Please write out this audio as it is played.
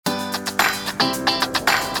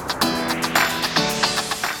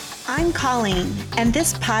I'm Colleen, and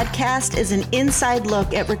this podcast is an inside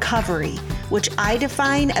look at recovery, which I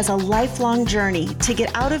define as a lifelong journey to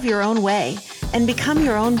get out of your own way and become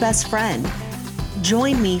your own best friend.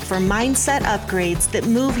 Join me for mindset upgrades that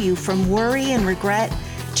move you from worry and regret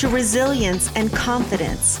to resilience and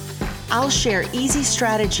confidence. I'll share easy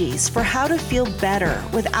strategies for how to feel better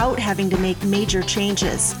without having to make major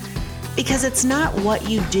changes. Because it's not what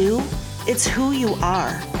you do, it's who you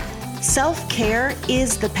are. Self-care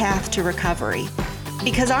is the path to recovery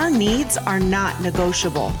because our needs are not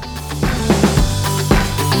negotiable.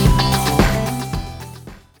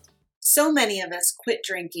 So many of us quit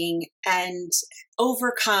drinking and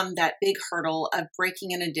overcome that big hurdle of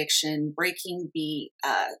breaking an addiction, breaking the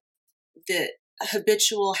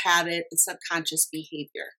habitual habit, the subconscious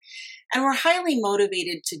behavior. And we're highly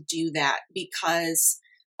motivated to do that because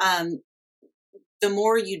the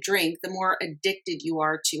more you drink, the more addicted you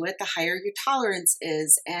are to it, the higher your tolerance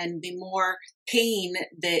is, and the more pain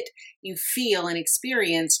that you feel and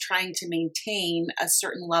experience trying to maintain a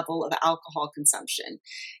certain level of alcohol consumption.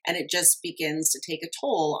 And it just begins to take a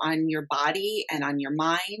toll on your body and on your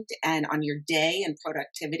mind and on your day and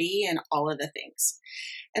productivity and all of the things.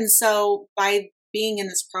 And so by being in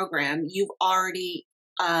this program, you've already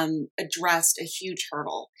addressed a huge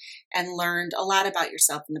hurdle and learned a lot about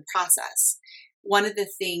yourself in the process. One of the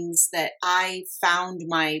things that I found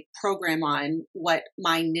my program on, what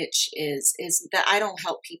my niche is that I don't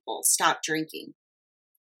help people stop drinking.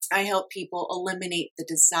 I help people eliminate the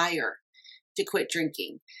desire to quit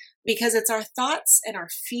drinking because it's our thoughts and our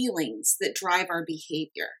feelings that drive our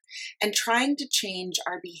behavior. And trying to change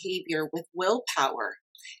our behavior with willpower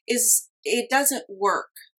it doesn't work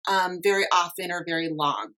very often or very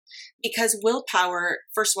long because willpower,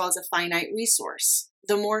 first of all, is a finite resource.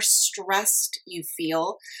 The more stressed you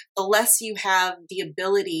feel, the less you have the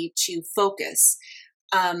ability to focus.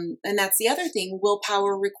 And that's the other thing.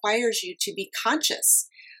 Willpower requires you to be conscious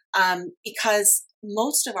because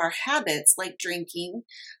most of our habits like drinking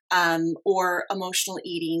or emotional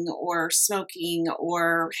eating or smoking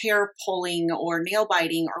or hair pulling or nail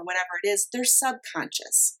biting or whatever it is, they're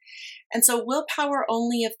subconscious. And so willpower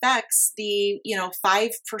only affects the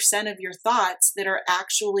 5% of your thoughts that are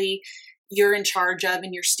actually you're in charge of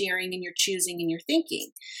and you're steering and you're choosing and you're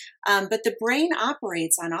thinking. But the brain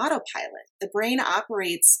operates on autopilot. The brain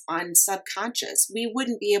operates on subconscious. We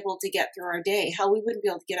wouldn't be able to get through our day. Hell, we wouldn't be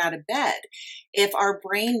able to get out of bed if our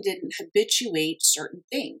brain didn't habituate certain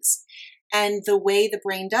things. And the way the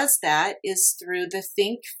brain does that is through the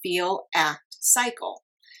think, feel, act cycle.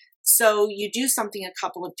 So you do something a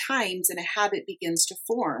couple of times and a habit begins to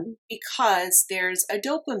form because there's a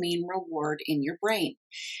dopamine reward in your brain.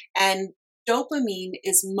 And dopamine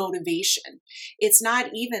is motivation. It's not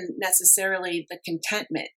even necessarily the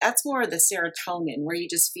contentment. That's more the serotonin where you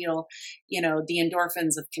just feel, the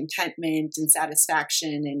endorphins of contentment and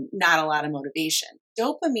satisfaction and not a lot of motivation.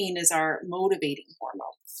 Dopamine is our motivating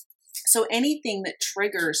hormone. So anything that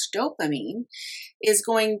triggers dopamine is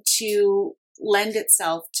going to lend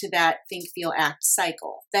itself to that think, feel, act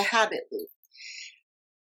cycle, the habit loop.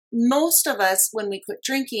 Most of us, when we quit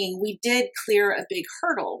drinking, we did clear a big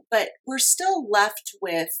hurdle, but we're still left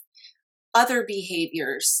with other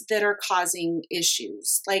behaviors that are causing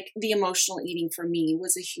issues. Like the emotional eating for me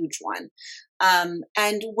was a huge one.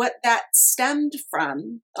 And what that stemmed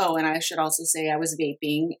from, and I should also say I was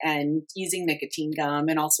vaping and using nicotine gum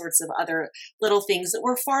and all sorts of other little things that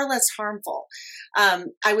were far less harmful.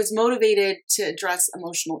 I was motivated to address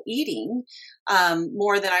emotional eating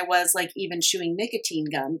more than I was like even chewing nicotine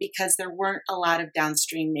gum because there weren't a lot of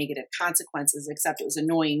downstream negative consequences, except it was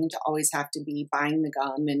annoying to always have to be buying the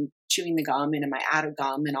gum and chewing the gum and am I out of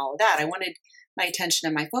gum and all of that. I wanted my attention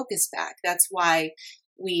and my focus back. That's why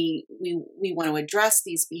we want to address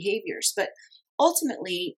these behaviors. But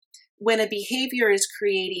ultimately, when a behavior is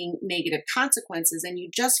creating negative consequences and you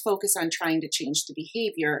just focus on trying to change the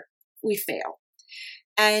behavior, we fail.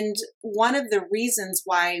 And one of the reasons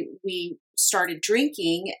why we started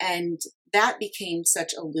drinking and that became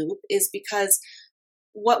such a loop is because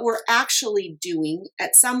what we're actually doing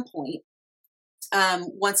at some point,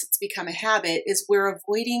 once it's become a habit, is we're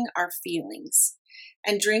avoiding our feelings.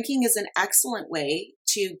 And drinking is an excellent way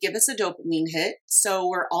to give us a dopamine hit. So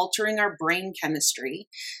we're altering our brain chemistry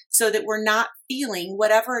so that we're not feeling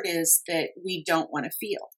whatever it is that we don't want to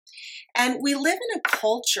feel. And we live in a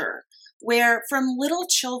culture where from little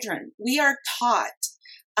children, we are taught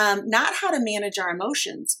not how to manage our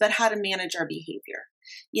emotions, but how to manage our behavior.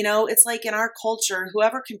 It's like in our culture,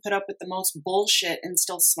 whoever can put up with the most bullshit and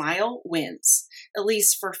still smile wins, at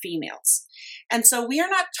least for females. And so we are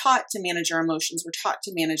not taught to manage our emotions. We're taught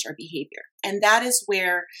to manage our behavior. And that is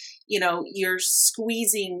where, you're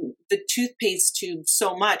squeezing the toothpaste tube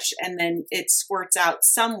so much and then it squirts out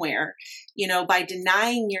somewhere, by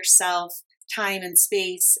denying yourself time and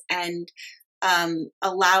space and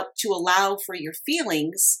allow for your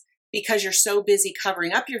feelings because you're so busy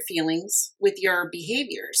covering up your feelings with your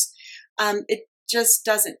behaviors. It just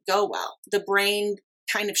doesn't go well. The brain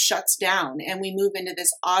kind of shuts down and we move into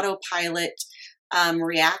this autopilot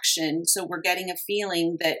reaction. So we're getting a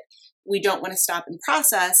feeling that we don't want to stop and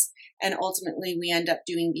process, and ultimately we end up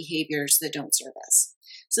doing behaviors that don't serve us.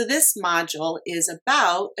 So this module is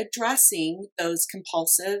about addressing those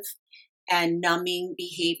compulsive and numbing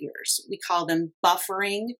behaviors. We call them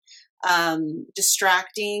buffering,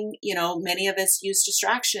 distracting. Many of us use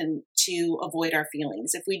distraction to avoid our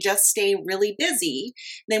feelings. If we just stay really busy,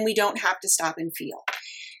 then we don't have to stop and feel.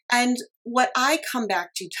 And what I come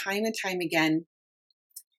back to time and time again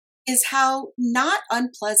is how not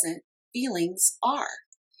unpleasant feelings are.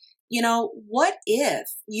 What if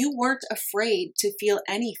you weren't afraid to feel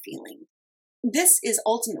any feeling? This is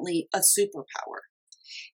ultimately a superpower.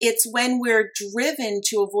 It's when we're driven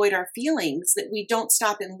to avoid our feelings that we don't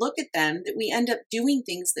stop and look at them, that we end up doing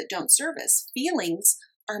things that don't serve us. Feelings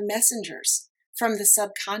are messengers from the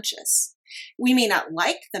subconscious. We may not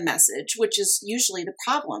like the message, which is usually the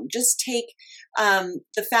problem. Just take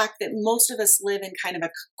the fact that most of us live in kind of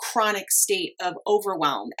a chronic state of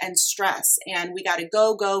overwhelm and stress, and we got to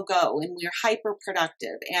go, go, go, and we're hyper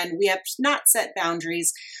productive, and we have not set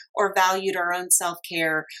boundaries or valued our own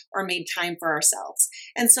self-care or made time for ourselves.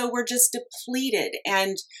 And so we're just depleted,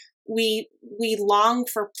 and we long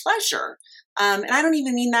for pleasure. And I don't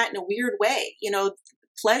even mean that in a weird way.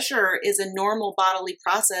 Pleasure is a normal bodily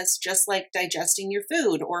process, just like digesting your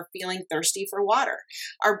food or feeling thirsty for water.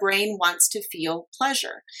 Our brain wants to feel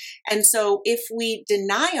pleasure. And so if we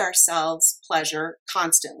deny ourselves pleasure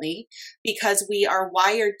constantly because we are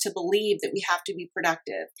wired to believe that we have to be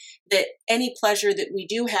productive, that any pleasure that we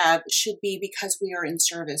do have should be because we are in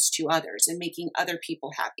service to others and making other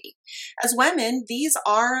people happy. As women, these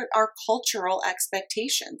are our cultural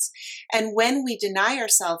expectations. And when we deny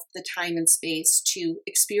ourselves the time and space to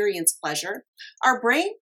experience pleasure, our brain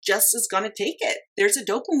just is going to take it. There's a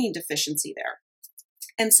dopamine deficiency there.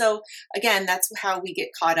 And so, again, that's how we get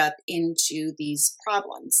caught up into these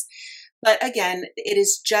problems. But again,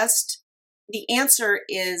 the answer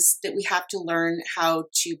is that we have to learn how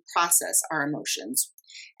to process our emotions.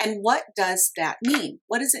 And what does that mean?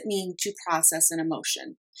 What does it mean to process an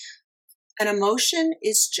emotion? An emotion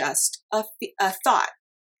is just a thought.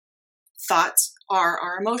 Thoughts are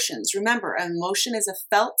our emotions. Remember, an emotion is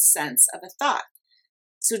a felt sense of a thought.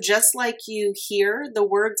 So just like you hear the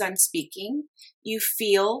words I'm speaking, you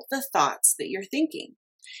feel the thoughts that you're thinking.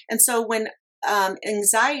 And so when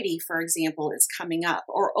anxiety, for example, is coming up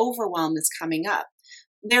or overwhelm is coming up,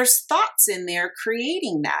 there's thoughts in there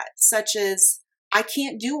creating that, such as, I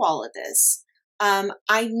can't do all of this.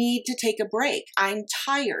 I need to take a break. I'm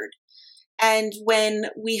tired. And when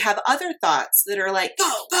we have other thoughts that are like,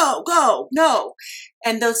 go, go, go, no,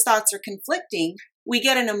 and those thoughts are conflicting, we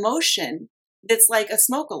get an emotion that's like a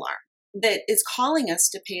smoke alarm that is calling us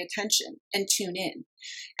to pay attention and tune in.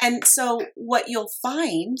 And so what you'll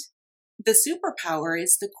find, the superpower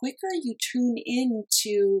is the quicker you tune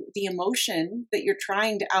into the emotion that you're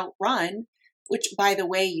trying to outrun, which, by the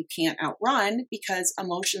way, you can't outrun because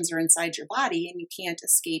emotions are inside your body and you can't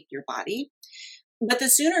escape your body. But the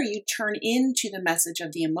sooner you turn into the message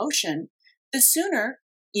of the emotion, the sooner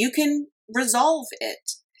you can resolve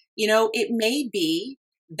it. It may be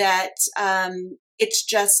that it's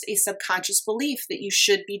just a subconscious belief that you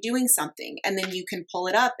should be doing something. And then you can pull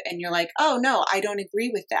it up and you're like, oh, no, I don't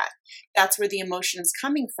agree with that. That's where the emotion is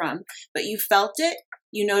coming from. But you felt it.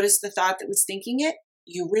 You noticed the thought that was thinking it.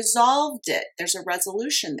 You resolved it. There's a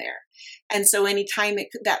resolution there. And so anytime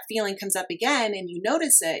that feeling comes up again and you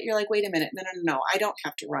notice it, you're like, wait a minute, no, I don't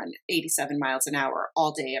have to run 87 miles an hour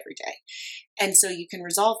all day, every day. And so you can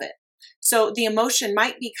resolve it. So the emotion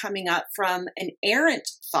might be coming up from an errant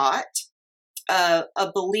thought,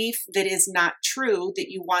 a belief that is not true that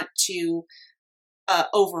you want to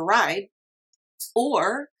override,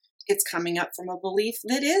 or it's coming up from a belief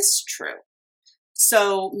that is true.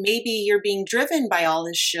 So maybe you're being driven by all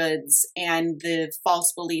the shoulds and the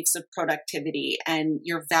false beliefs of productivity, and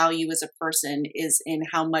your value as a person is in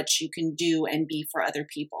how much you can do and be for other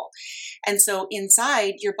people. And so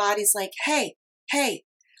inside, your body's like, hey,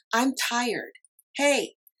 I'm tired.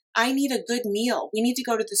 Hey, I need a good meal. We need to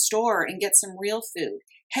go to the store and get some real food.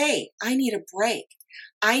 Hey, I need a break.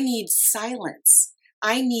 I need silence.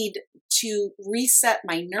 I need to reset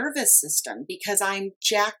my nervous system because I'm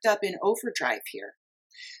jacked up in overdrive here.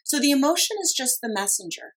 So the emotion is just the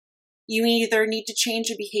messenger. You either need to change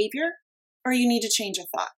a behavior or you need to change a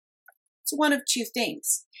thought. It's one of two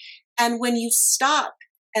things. And when you stop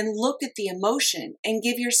and look at the emotion and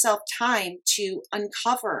give yourself time to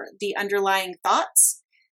uncover the underlying thoughts,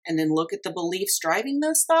 and then look at the beliefs driving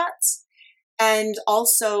those thoughts, and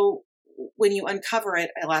also when you uncover it,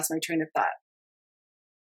 I lost my train of thought.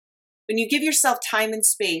 When you give yourself time and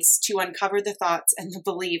space to uncover the thoughts and the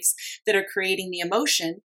beliefs that are creating the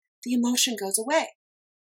emotion goes away.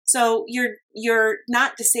 So you're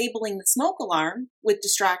not disabling the smoke alarm with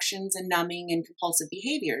distractions and numbing and compulsive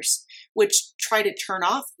behaviors, which try to turn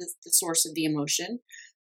off the source of the emotion,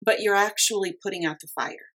 but you're actually putting out the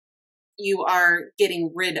fire. You are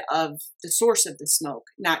getting rid of the source of the smoke,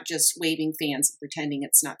 not just waving fans and pretending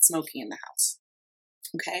it's not smoky in the house.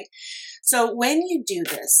 Okay? So when you do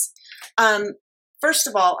this, first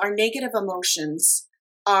of all, our negative emotions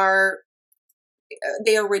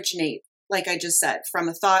they originate, like I just said, from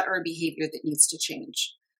a thought or a behavior that needs to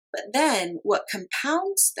change. But then what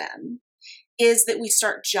compounds them is that we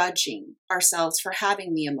start judging ourselves for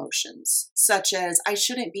having the emotions, such as, I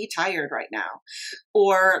shouldn't be tired right now,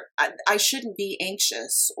 or I shouldn't be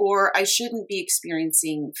anxious, or I shouldn't be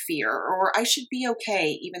experiencing fear, or I should be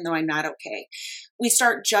okay even though I'm not okay. We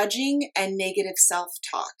start judging and negative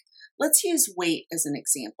self-talk. Let's use weight as an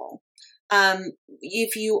example.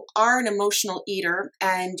 If you are an emotional eater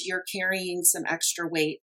and you're carrying some extra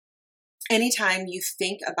weight, anytime you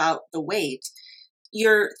think about the weight,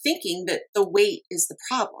 you're thinking that the weight is the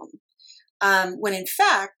problem, when in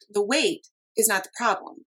fact, the weight is not the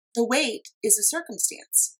problem. The weight is a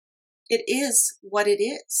circumstance. It is what it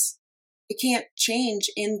is. It can't change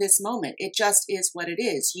in this moment. It just is what it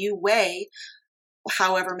is. You weigh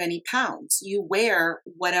however many pounds. You wear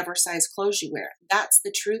whatever size clothes you wear. That's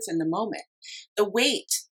the truth in the moment. The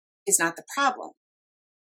weight is not the problem.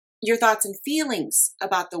 Your thoughts and feelings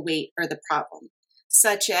about the weight are the problem.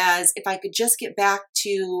 Such as, if I could just get back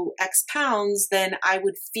to X pounds, then I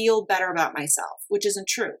would feel better about myself, which isn't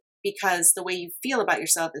true, because the way you feel about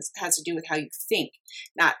yourself has to do with how you think,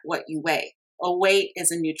 not what you weigh. A weight is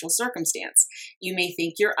a neutral circumstance. You may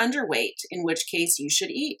think you're underweight, in which case you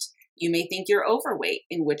should eat. You may think you're overweight,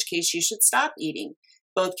 in which case you should stop eating.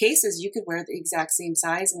 Both cases, you could wear the exact same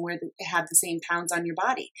size and have the same pounds on your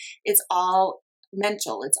body. It's all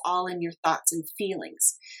mental. It's all in your thoughts and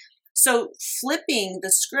feelings. So flipping the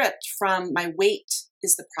script from my weight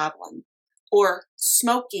is the problem, or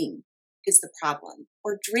smoking is the problem,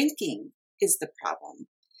 or drinking is the problem.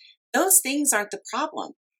 Those things aren't the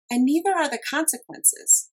problem, and neither are the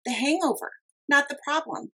consequences. The hangover, not the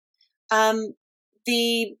problem.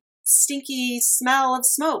 The stinky smell of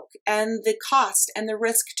smoke and the cost and the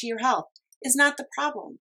risk to your health is not the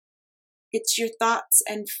problem. It's your thoughts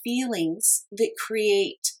and feelings that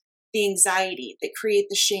create the anxiety, that create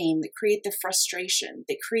the shame, that create the frustration,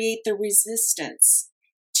 that create the resistance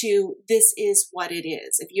to this is what it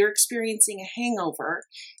is. If you're experiencing a hangover,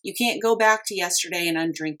 you can't go back to yesterday and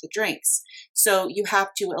undrink the drinks. So you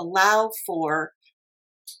have to allow for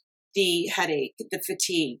the headache, the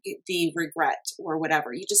fatigue, the regret, or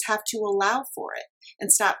whatever. You just have to allow for it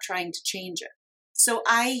and stop trying to change it. So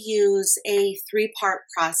I use a 3-part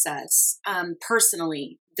process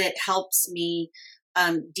personally that helps me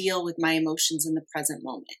deal with my emotions in the present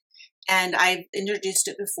moment. And I've introduced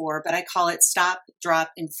it before, but I call it stop,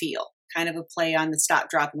 drop, and feel. Kind of a play on the stop,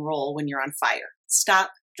 drop, and roll when you're on fire.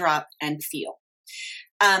 Stop, drop, and feel.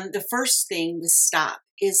 The first thing with stop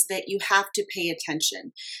is that you have to pay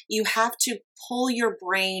attention. You have to pull your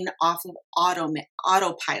brain off of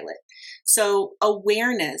autopilot. So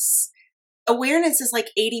awareness is like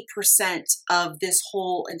 80% of this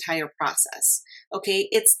whole entire process. Okay.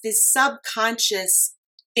 It's this subconscious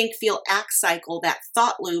think, feel, act cycle, that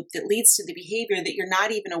thought loop that leads to the behavior that you're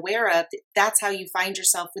not even aware of. That's how you find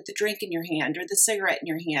yourself with the drink in your hand, or the cigarette in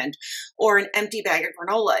your hand, or an empty bag of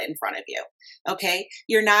granola in front of you. Okay.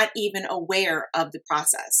 You're not even aware of the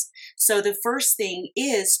process. So the first thing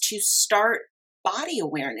is to start body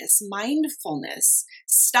awareness, mindfulness.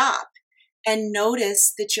 Stop and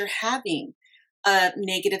notice that you're having a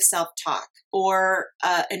negative self-talk or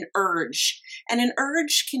an urge. And an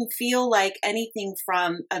urge can feel like anything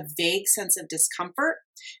from a vague sense of discomfort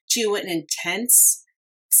to an intense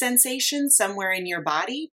sensation somewhere in your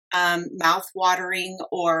body, mouth watering,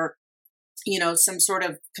 or some sort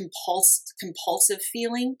of compulsive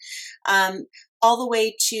feeling, all the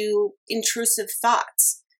way to intrusive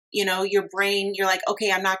thoughts. your brain, you're like,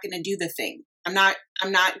 okay, I'm not going to do the thing. I'm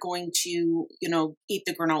not going to, eat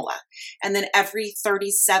the granola. And then every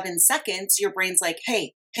 37 seconds, your brain's like,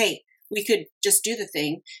 hey, we could just do the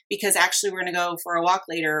thing because actually we're going to go for a walk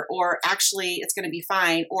later, or actually it's going to be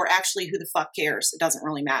fine, or actually who the fuck cares? It doesn't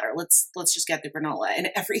really matter. Let's just get the granola. And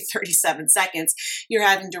every 37 seconds, you're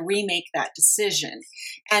having to remake that decision.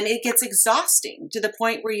 And it gets exhausting to the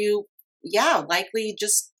point where you, likely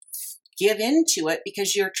just give into it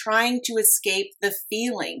because you're trying to escape the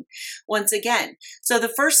feeling once again. So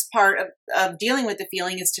the first part of dealing with the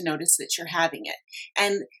feeling is to notice that you're having it.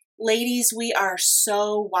 And ladies, we are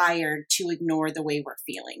so wired to ignore the way we're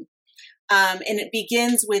feeling. And it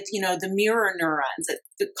begins with, the mirror neurons.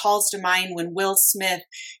 It calls to mind when Will Smith,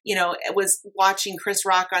 was watching Chris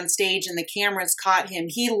Rock on stage and the cameras caught him.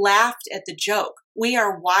 He laughed at the joke. We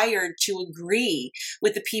are wired to agree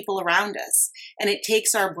with the people around us. And it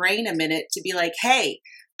takes our brain a minute to be like, hey,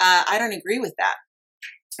 I don't agree with that.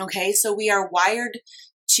 Okay, so we are wired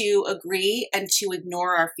to agree and to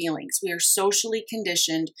ignore our feelings. We are socially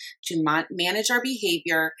conditioned to manage our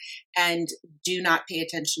behavior and do not pay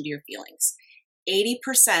attention to your feelings.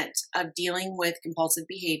 80% of dealing with compulsive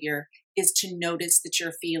behavior is to notice that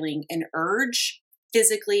you're feeling an urge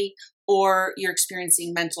physically, or you're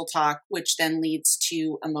experiencing mental talk, which then leads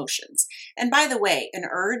to emotions. And by the way, an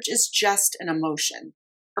urge is just an emotion.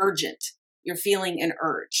 Urgent. You're feeling an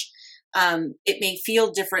urge. It may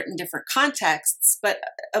feel different in different contexts, but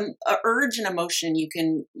a urge and emotion, you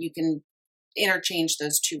can interchange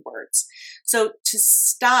those two words. So to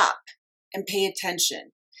stop and pay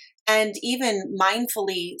attention and even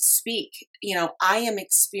mindfully speak, I am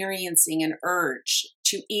experiencing an urge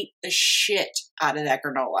to eat the shit out of that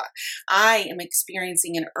granola. I am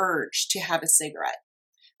experiencing an urge to have a cigarette.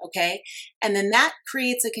 Okay. And then that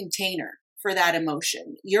creates a container for that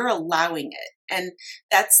emotion. You're allowing it. And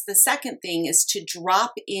that's the second thing, is to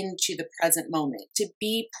drop into the present moment, to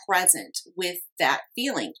be present with that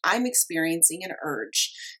feeling. I'm experiencing an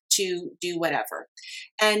urge to do whatever,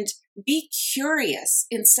 and be curious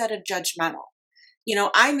instead of judgmental.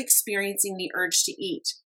 I'm experiencing the urge to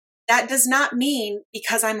eat. That does not mean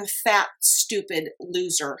because I'm a fat, stupid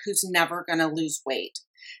loser who's never going to lose weight.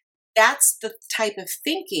 That's the type of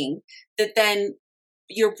thinking that then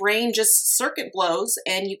your brain just circuit blows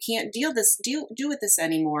and you can't do with this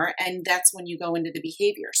anymore. And that's when you go into the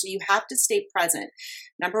behavior. So you have to stay present.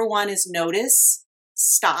 Number one is notice,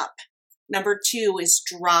 stop. Number two is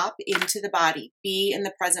drop into the body, be in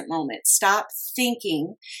the present moment, stop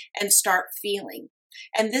thinking and start feeling.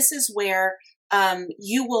 And this is where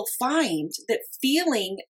you will find that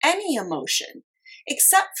feeling any emotion,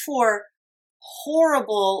 except for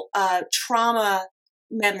horrible trauma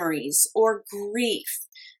memories or grief,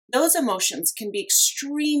 those emotions can be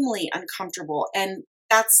extremely uncomfortable. And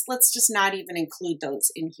let's just not even include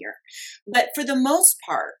those in here. But for the most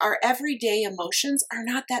part, our everyday emotions are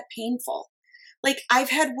not that painful. Like, I've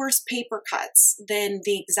had worse paper cuts than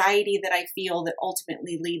the anxiety that I feel that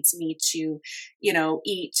ultimately leads me to,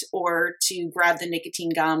 eat or to grab the nicotine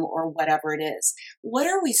gum or whatever it is. What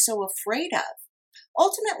are we so afraid of?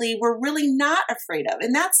 Ultimately, we're really not afraid of.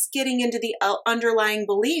 And that's getting into the underlying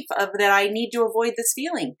belief of that I need to avoid this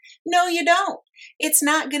feeling. No, you don't. It's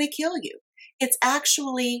not going to kill you. It's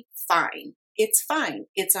actually fine. It's fine.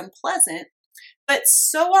 It's unpleasant. But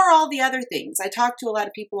so are all the other things. I talk to a lot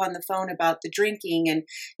of people on the phone about the drinking, and,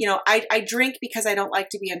 I drink because I don't like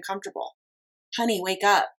to be uncomfortable. Honey, wake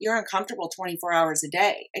up. You're uncomfortable 24 hours a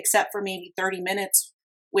day, except for maybe 30 minutes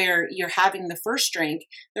where you're having the first drink.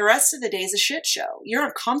 The rest of the day is a shit show. You're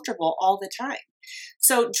uncomfortable all the time.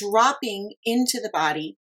 So dropping into the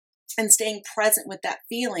body and staying present with that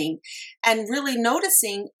feeling and really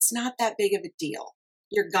noticing it's not that big of a deal.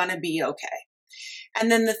 You're gonna be okay. And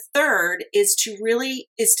then the third is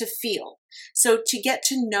to feel. So to get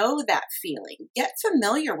to know that feeling, get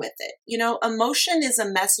familiar with it. Emotion is a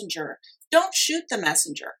messenger. Don't shoot the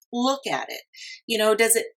messenger. Look at it.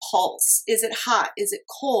 Does it pulse? Is it hot? Is it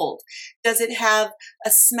cold? Does it have a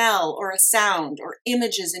smell or a sound or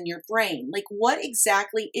images in your brain? Like, what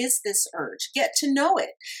exactly is this urge? Get to know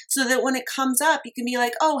it so that when it comes up, you can be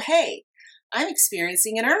like, oh, hey, I'm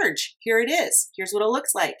experiencing an urge. Here it is. Here's what it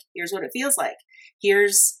looks like. Here's what it feels like.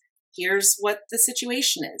 Here's what the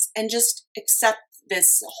situation is. And just accept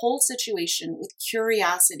this whole situation with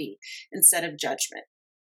curiosity instead of judgment.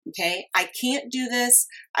 Okay? I can't do this.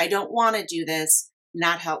 I don't want to do this.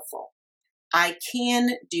 Not helpful. I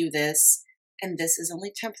can do this, and this is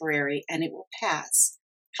only temporary, and it will pass.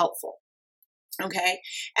 Helpful. Okay.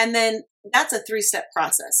 And then that's a 3-step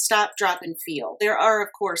process: stop, drop, and feel. There are, of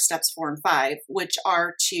course, steps 4 and 5, which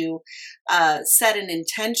are to set an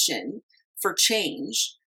intention for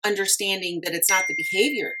change, understanding that it's not the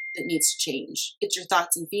behavior that needs to change, it's your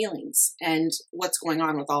thoughts and feelings and what's going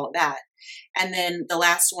on with all of that. And then the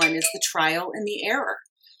last one is the trial and the error.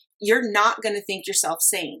 You're not going to think yourself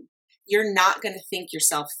sane. You're not going to think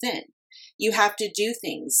yourself thin. You have to do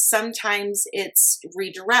things. Sometimes it's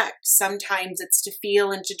redirect. Sometimes it's to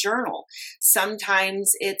feel and to journal.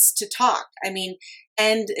 Sometimes it's to talk. And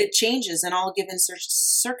it changes in all given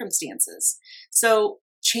circumstances. So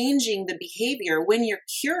changing the behavior when you're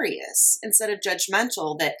curious instead of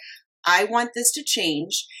judgmental, that I want this to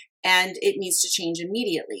change and it needs to change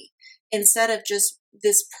immediately, instead of just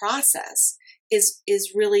this process,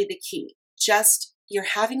 is really the key. Just, you're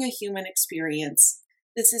having a human experience.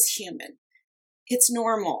 This is human. It's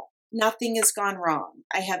normal. Nothing has gone wrong.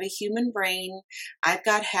 I have a human brain. I've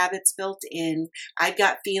got habits built in. I've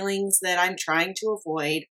got feelings that I'm trying to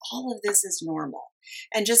avoid. All of this is normal.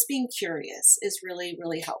 And just being curious is really,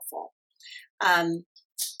 really helpful.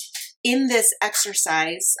 In this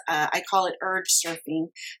exercise, I call it urge surfing.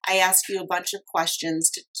 I ask you a bunch of questions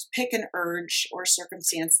to pick an urge or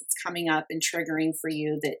circumstance that's coming up and triggering for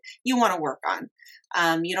you that you want to work on.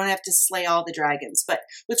 You don't have to slay all the dragons. But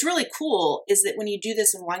what's really cool is that when you do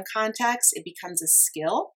this in one context, it becomes a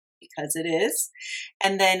skill, because it is.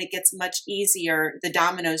 And then it gets much easier. The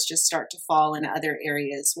dominoes just start to fall in other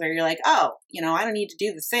areas where you're like, oh, I don't need to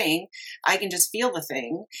do the thing. I can just feel the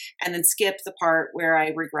thing and then skip the part where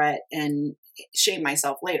I regret and shame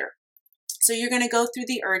myself later. So you're going to go through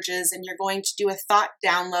the urges and you're going to do a thought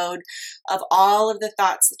download of all of the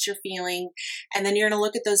thoughts that you're feeling. And then you're going to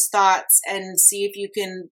look at those thoughts and see if you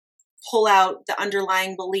can pull out the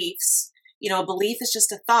underlying beliefs. A belief is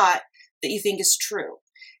just a thought that you think is true.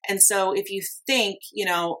 And so if you think,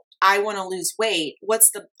 I want to lose weight, what's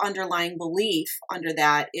the underlying belief under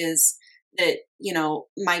that is that,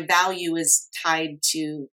 my value is tied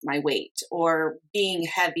to my weight, or being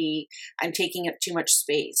heavy, I'm taking up too much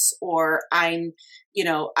space, or I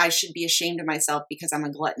should be ashamed of myself because I'm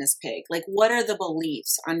a gluttonous pig. Like, what are the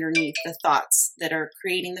beliefs underneath the thoughts that are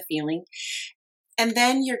creating the feeling? And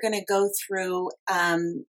then you're going to go through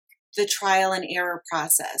the trial and error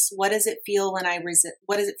process. What does it feel when I resist?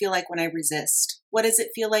 What does it feel like when I resist? What does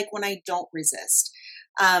it feel like when I don't resist?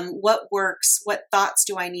 What works? What thoughts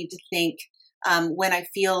do I need to think when I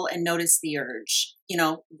feel and notice the urge?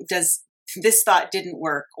 Does this thought didn't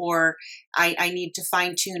work, or I need to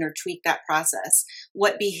fine tune or tweak that process?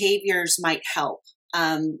 What behaviors might help?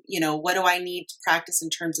 What do I need to practice in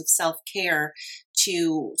terms of self-care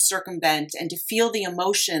to circumvent and to feel the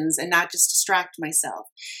emotions and not just distract myself?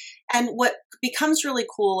 And what becomes really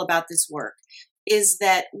cool about this work is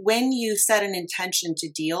that when you set an intention to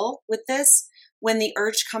deal with this, when the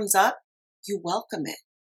urge comes up, you welcome it.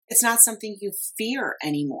 It's not something you fear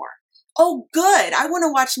anymore. Oh, good. I want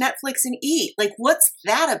to watch Netflix and eat. Like, what's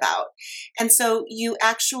that about? And so you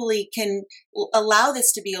actually can allow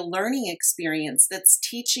this to be a learning experience that's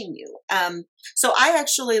teaching you. So I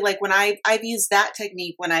actually, like, when I've used that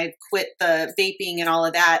technique when I quit the vaping and all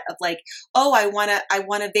of that, of like, oh, I want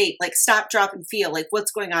to vape, like stop, drop, and feel, like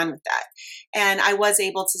what's going on with that. And I was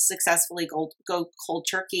able to successfully go cold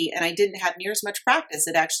turkey, and I didn't have near as much practice.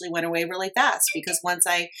 It actually went away really fast, because once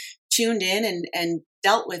I tuned in and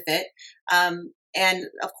dealt with it, and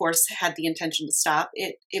of course had the intention to stop,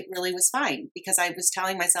 it really was fine, because I was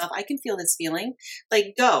telling myself, I can feel this feeling,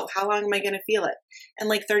 like, go, how long am I going to feel it? And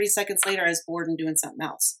like 30 seconds later, I was bored and doing something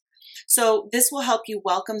else. So this will help you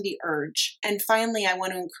welcome the urge. And finally, I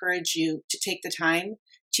want to encourage you to take the time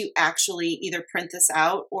to actually either print this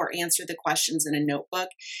out or answer the questions in a notebook.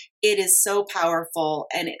 It is so powerful,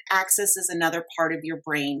 and it accesses another part of your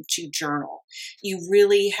brain to journal. You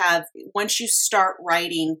really have, once you start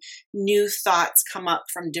writing, new thoughts come up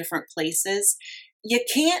from different places. You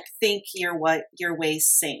can't think your way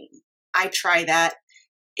sane. I try that.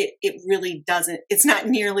 It really doesn't, it's not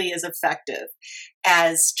nearly as effective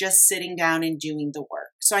as just sitting down and doing the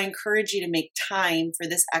work. So I encourage you to make time for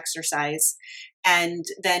this exercise, and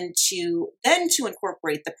then to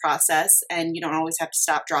incorporate the process. And you don't always have to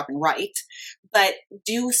stop, drop, and write, but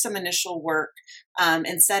do some initial work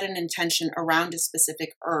and set an intention around a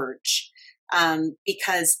specific urge,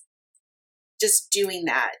 because just doing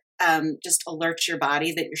that just alerts your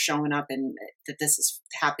body that you're showing up and that this is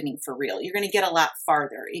happening for real. You're going to get a lot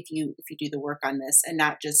farther if you do the work on this and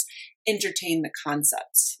not just entertain the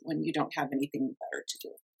concepts when you don't have anything better to do.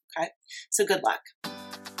 Okay, so good luck.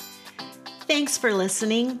 Thanks for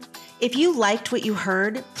listening. If you liked what you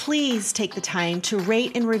heard, please take the time to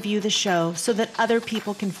rate and review the show so that other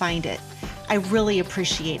people can find it. I really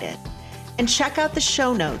appreciate it. And check out the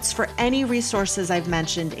show notes for any resources I've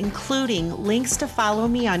mentioned, including links to follow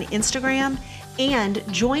me on Instagram and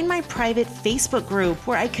join my private Facebook group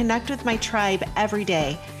where I connect with my tribe every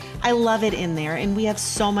day. I love it in there and we have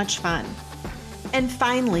so much fun. And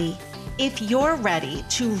finally, if you're ready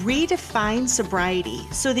to redefine sobriety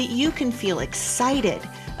so that you can feel excited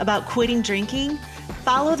about quitting drinking,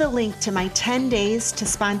 follow the link to my 10 Days to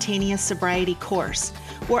Spontaneous Sobriety course,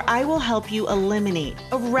 where I will help you eliminate,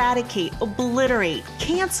 eradicate, obliterate,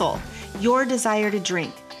 cancel your desire to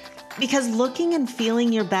drink. Because looking and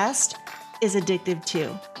feeling your best is addictive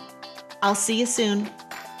too. I'll see you soon.